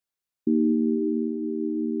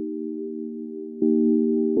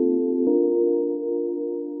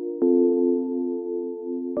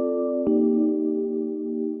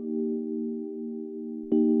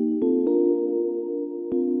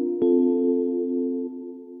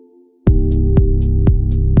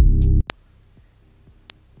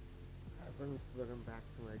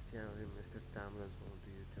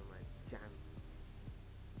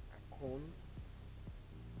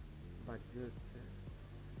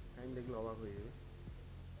দেখলে অবাক হয়ে যাবে।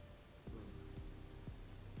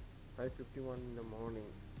 5:51 in the morning।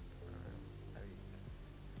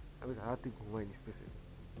 আমি সারারাত্রি ঘুমাইনি, স্পেশালি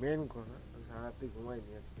মেন কথা আমি সারারাত্রি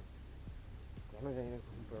ঘুমাইনি আজকে, কেন জানি না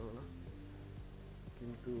ঘুম পারবো না।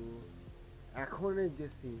 কিন্তু এখনের যে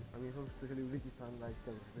সিন, আমি এখন স্পেশালি উঠেছি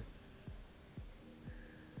সানরাইজটা দেখতে।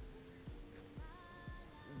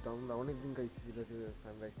 অনেকদিন কার ইচ্ছে ছিল যে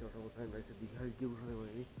সানরাইজটা ওঠাবো, সানরাইজটা দীঘায় গিয়ে উঠাতে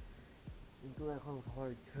পারিনি, কিন্তু এখন খাওয়ার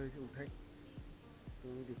ইচ্ছা হয়েছে, উঠাই।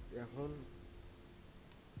 তুমি এখন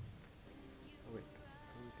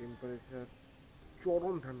টেম্পারেচার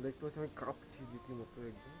চরম ঠান্ডা, দেখতে পাচ্ছি আমি কাঁপছি রীতিমতো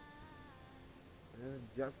একদম,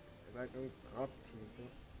 জাস্ট লাইক আমি কাঁপছি একদম।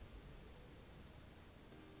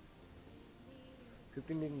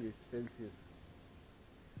 15 ডিগ্রি সেলসিয়াস,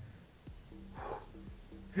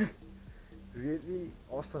 রিয়েলি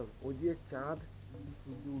অসাম। ওদিকে চাঁদ,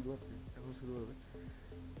 সূর্য উঠবে, এখন শুরু হবে,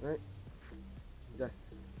 just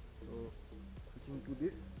so switching to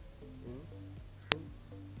this in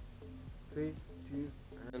 3, 2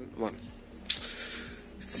 and 1।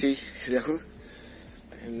 দেখো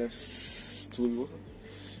টাইম ল্যাপস তুলবো,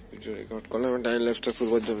 ভিডিও রেকর্ড করলাম, টাইম ল্যাপসটা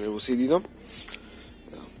তুলবার জন্য বসিয়ে দিলাম।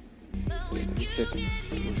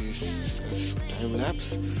 Time lapse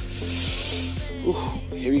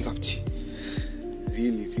heavy কাঁপছি,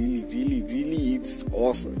 really really really really it's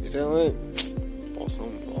awesome. এটা মানে অসাম,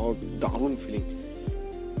 দারুণ feeling.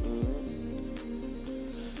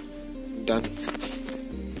 Done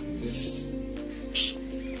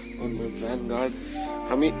on my vanguard.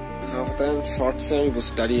 আমি হাফ টাইম শর্টসে আমি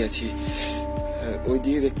বসে দাঁড়িয়ে আছি, ওই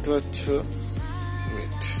দিকে দেখতে পাচ্ছ,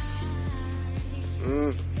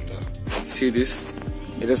 সি দিস,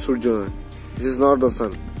 এটা সূর্য নয়, this is not the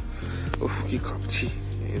sun. কি কাঁপছি।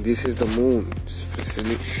 This is the moon,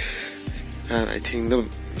 especially, and I think the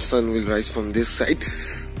sun will rise from this side.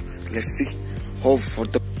 Let's see. Hope for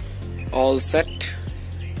the all set.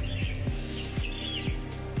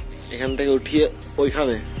 এখান থেকে উঠিয়ে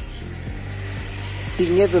ওইখানে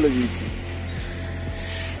টিঙে চলে গিয়েছি,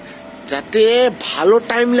 যাতে ভালো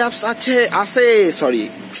টাইম ল্যাপস আসে। সরি,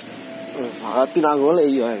 ভাগাতি না বলে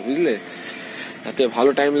এই হয়, বুঝলে, যাতে ভালো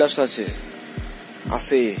টাইম ল্যাপস আসে।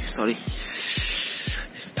 সরি,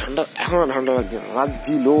 ঠান্ডা এখনো ঠান্ডা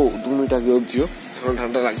লাগছিল 2 মিনিট আগে অবধিও, এখন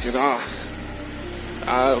ঠান্ডা লাগছে না।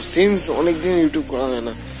 আর সিন্স অনেকদিন ইউটিউব করা হয়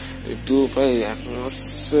না, ইউটিউব প্রায় 1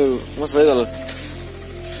 মাস হয়ে গেল,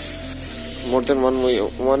 more than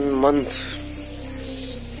 1 month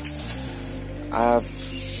I have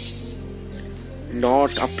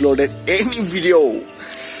not uploaded any video.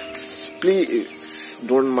 Please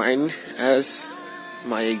don't mind, as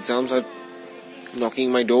my exams are knocking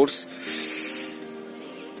my doors.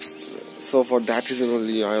 So for that reason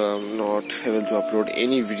only I am not able to upload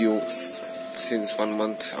any videos since 1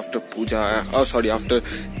 month after puja, after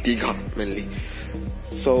Digha mainly.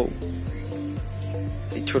 So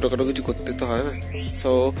এই ছোটখাটো কিছু করতে তো হয় না।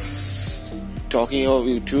 So talking about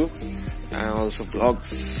YouTube and also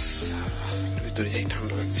vlogs, ভিতরে যাই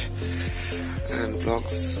ঠান্ডা লাগছে, and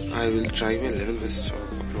vlogs I will try my level best of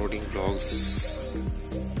uploading vlogs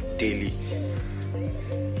daily.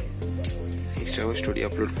 ইনস্টাগ্রামে স্টোরি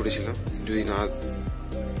আপলোড করেছিলাম, যদি না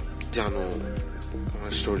জানো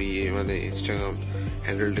আমার স্টোরি মানে ইনস্টাগ্রাম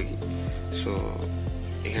হ্যান্ডেলটা কি, সো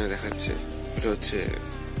এখানে দেখাচ্ছে, এটা হচ্ছে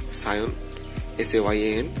সায়ন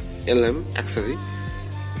SAYAN LM একসাথে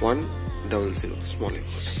 100 স্মল এম।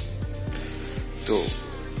 তো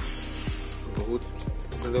বহুত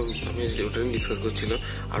মানে আমি ওটা নিয়ে ডিসকাস করছিলাম।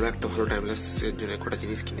 আরো একটা ভালো টাইম ল্যাপসের জন্য কটা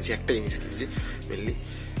জিনিস কিনেছি, একটা জিনিস কিনেছি মেনলি।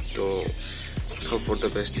 তো হোপ ফর দ্য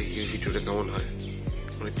বেস্ট, এই ভিডিওটা কেমন হয়।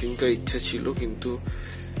 মানে তিনটার ইচ্ছা ছিল, কিন্তু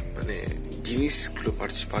মানে জিনিসগুলো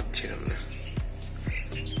পাচ্ছিলাম না,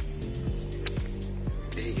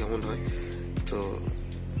 দেখি কেমন হয়। তো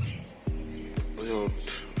without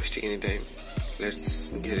wasting any time, let's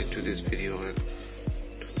get into this video and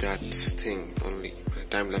do that thing only.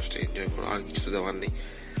 Time lapse টা এনজয় করো, আর কিছু তো দেওয়ার নেই।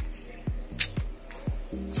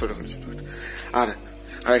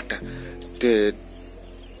 আর একটা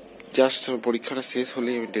জাস্ট পরীক্ষাটা শেষ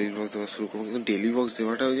হলেই আমি ডেলি ব্লগ দেওয়া শুরু করবো, কিন্তু ডেলি ব্লগ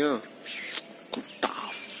দেওয়াটা খুব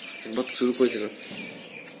টাফ। একবার তো শুরু করেছিলাম,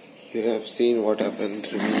 you have seen what happened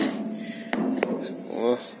to me.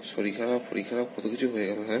 শরীর খারাপ কত কিছু হয়ে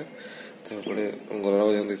গেল। হ্যাঁ, তারপরে গলার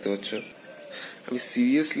আওয়াজ দেখতে পাচ্ছ। আমি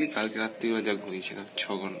সিরিয়াসলি কালকে রাত্রিবেলা যা ঘুমিয়েছিলাম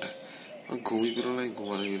 6 ঘন্টা, আমার ঘুমিয়ে পেলো না,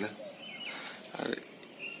 ঘুমানো গেল। আর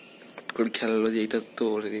হঠাৎ করে খেয়াল হলো যে এইটা তো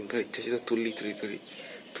অনেকদিনকার ইচ্ছা ছিল,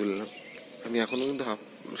 তুললাম। আমি এখনো কিন্তু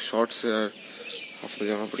শর্টস আর হাফ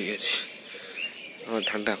জামা পরে গেছি, আমার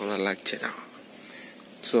ঠান্ডা এখন আর লাগছে না।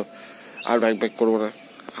 সো আর ব্যাক করবো না,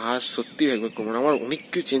 আর সত্যি ব্যাক করবো না। আমার অনেক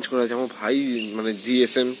কিছু চেঞ্জ করা আছে। আমার ভাই মানে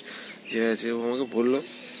GSM যে আছে ও আমাকে বললো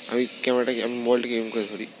আমি মোবাইলটাকে এম করে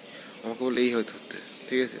ধরি, আমাকে বললো এইভাবে ধরতে,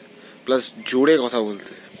 ঠিক আছে, প্লাস জোরে কথা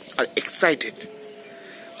বলতে আর এক্সাইটেড,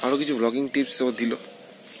 আরও কিছু ব্লগিং টিপস ও দিল,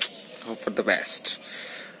 ফর দ্য বেস্ট।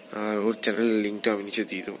 আর ওর চ্যানেলের লিঙ্কটা আমি নিচে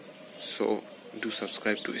দিয়ে দেবো, so do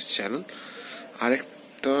subscribe to his channel. আর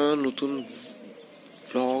একটা নতুন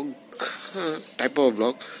ব্লগ, হ্যাঁ টাইপ অফ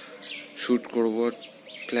ব্লগ শ্যুট করবো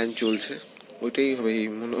প্ল্যান চলছে, ওইটাই হবে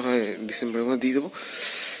মনে হয় ডিসেম্বরের মধ্যে দিয়ে দেবো।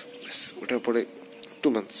 ওটার পরে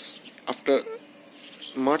 2 months after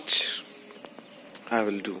March I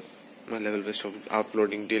will do my level best of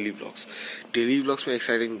uploading daily vlogs में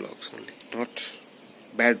exciting vlogs only, not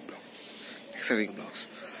bad vlogs, exciting vlogs।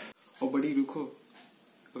 ओ बड़ी रुको,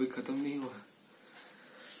 अभी खत्म नहीं हुआ।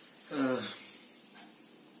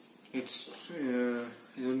 It's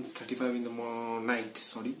 11:35 in the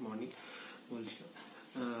morning বলছিলাম।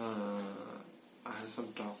 I have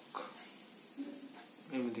some talk,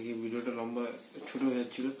 এমনিতে ভিডিওটা লম্বা ছোট হয়ে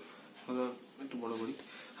যাচ্ছিল, একটু বড় করি।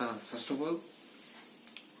 হ্যাঁ, ফার্স্ট অফ অল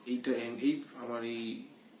এইটা এই আমার এই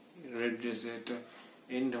রেড ড্রেসে একটা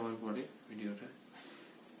এন্ড হওয়ার পরে ভিডিওটা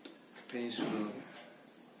একটা শুরু হবে,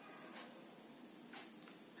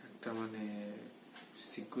 একটা মানে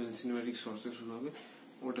সিকোয়েন্স সিনেম্যাটিক শর্টসে শুরু হবে,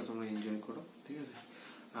 ওটা তোমরা এনজয় করো, ঠিক আছে।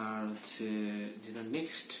 আর হচ্ছে যেটা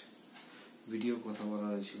নেক্সট ভিডিও কথা বলা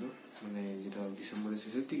হয়েছিল, মানে যেটা ডিসেম্বরের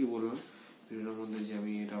শেষের দিকে বললাম ভিডিওটার মধ্যে, যে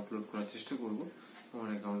আমি এটা আপলোড করার চেষ্টা করবো আমার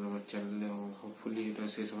অ্যাকাউন্ট, আমার চ্যানেলে, হোপফুলি এটা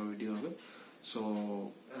শেষ আমার ভিডিও হবে। So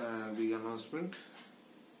big announcement,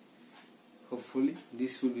 hopefully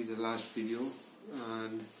this will be the last video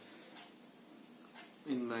and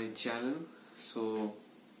in my channel, so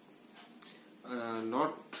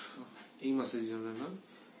not এই মাসের জন্য না,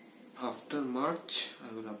 after March I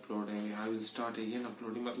will upload, I will start again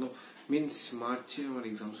uploading, matlab means March আমার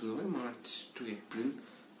exam শুরু হবে, March to April।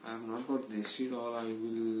 I have not got the sheet, all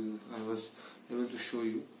I was able to show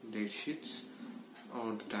you date sheets or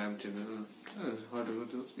the timetable, whatever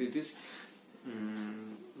it is.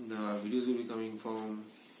 The videos will be coming from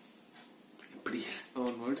April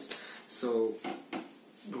onwards, so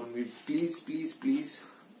don't be, please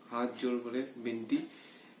हाथ जोड़ करे बिनती,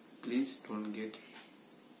 please don't get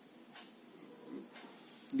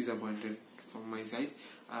disappointed from my side।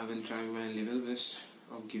 I will try my level best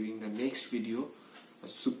of giving the next video a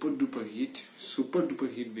super duper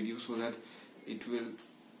hit video, so that it will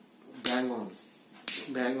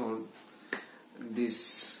bang on this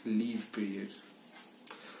leave period।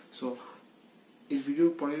 so এই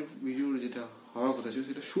ভিডিওর পরের ভিডিওর যেটা হওয়ার কথা ছিল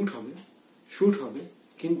সেটা shoot হবে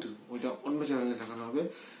কিন্তু ওইটা অন্য চ্যানেলে দেখানো হবে।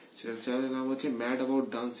 সেটার চ্যানেলের নাম হচ্ছে mad about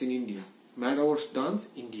dance in India, mad about dance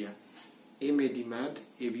India, MAD mad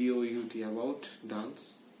ABOUT about dance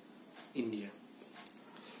India.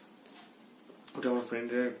 ওটা আমার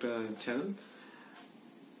ফ্রেন্ডের একটা চ্যানেল।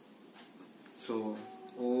 সো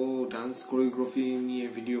ও ডান্স কোরিওগ্রাফি নিয়ে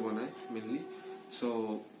ভিডিও বানায় মেনলি। সো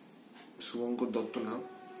শুভঙ্কর দত্ত নাম,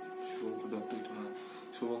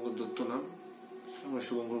 আমরা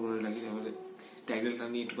শুভঙ্কর বলে ডাকি, তাহলে টাইটেলটা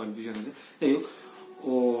নিয়ে একটু কনফিউশন আছে। যাই হোক,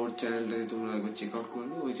 ওর চ্যানেলটাকে তোমরা একবার চেক আউট করে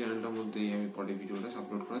নিও, ওই চ্যানেলটার মধ্যেই আমি পরে ভিডিওটা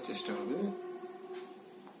আপলোড করার চেষ্টা হবে,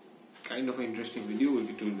 kind of interesting video will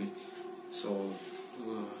be. So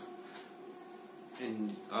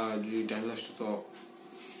যদি টাইম লাস্টটা তো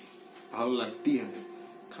ভালো লাগতেই হবে,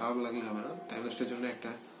 খারাপ লাগলে হবে না, টাইম লাস্টের জন্য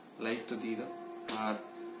একটা লাইক তো দিয়ে দাও। আর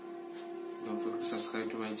don't forget to subscribe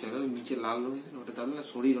to my channel। নিচে লাল রঙ আছে ওটা দাবলে না,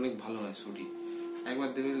 শরীর অনেক ভালো হয়, শরীর একবার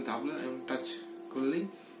দেবে দাবলে টাচ করলেই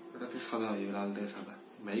ওটা থেকে সাদা হয়ে যাবে, লাল থেকে সাদা।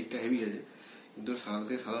 ম্যাজিকটা হেভি আছে, কিন্তু সাদা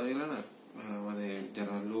থেকে সাদা হয়ে গেলে না, মানে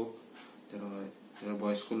যারা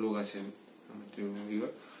বয়স্ক লোক আছেন,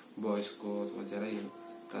 বয়স্ক যারাই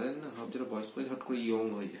তাদের না সব যারা বয়স্ক হট করে ইয়ং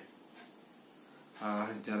হয়ে যায়,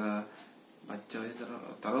 আর যারা বাচ্চা হয়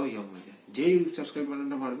তারাও ইয়ং হয়ে যায়। যেই সাবস্ক্রাইব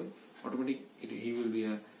বাটনটা মারবে automatic he will be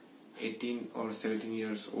 18 or 17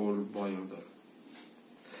 years old boy or girl।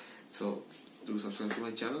 so do subscribe to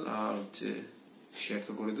my channel আর হচ্ছে শেয়ার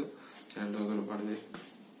তো করে দাও, চ্যানেলটা ওদের বাড়বে,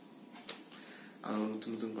 আর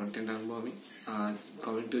নতুন কন্টেন্ট আনবো আমি। আর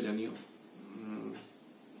কমেন্টেও জানিও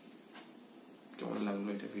কেমন লাগলো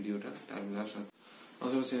এটা ভিডিওটা, time lapse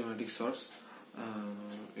also cinematic shots।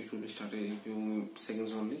 it will be started in few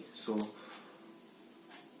seconds only, so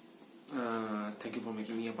thank you for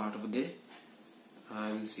making me a part of a day। I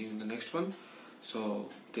will see you in the next one, so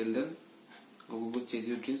till then go chase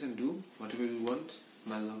your dreams and do whatever you want,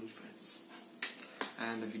 my lovely friends।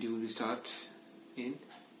 and the video will start in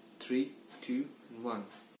 3, 2, 1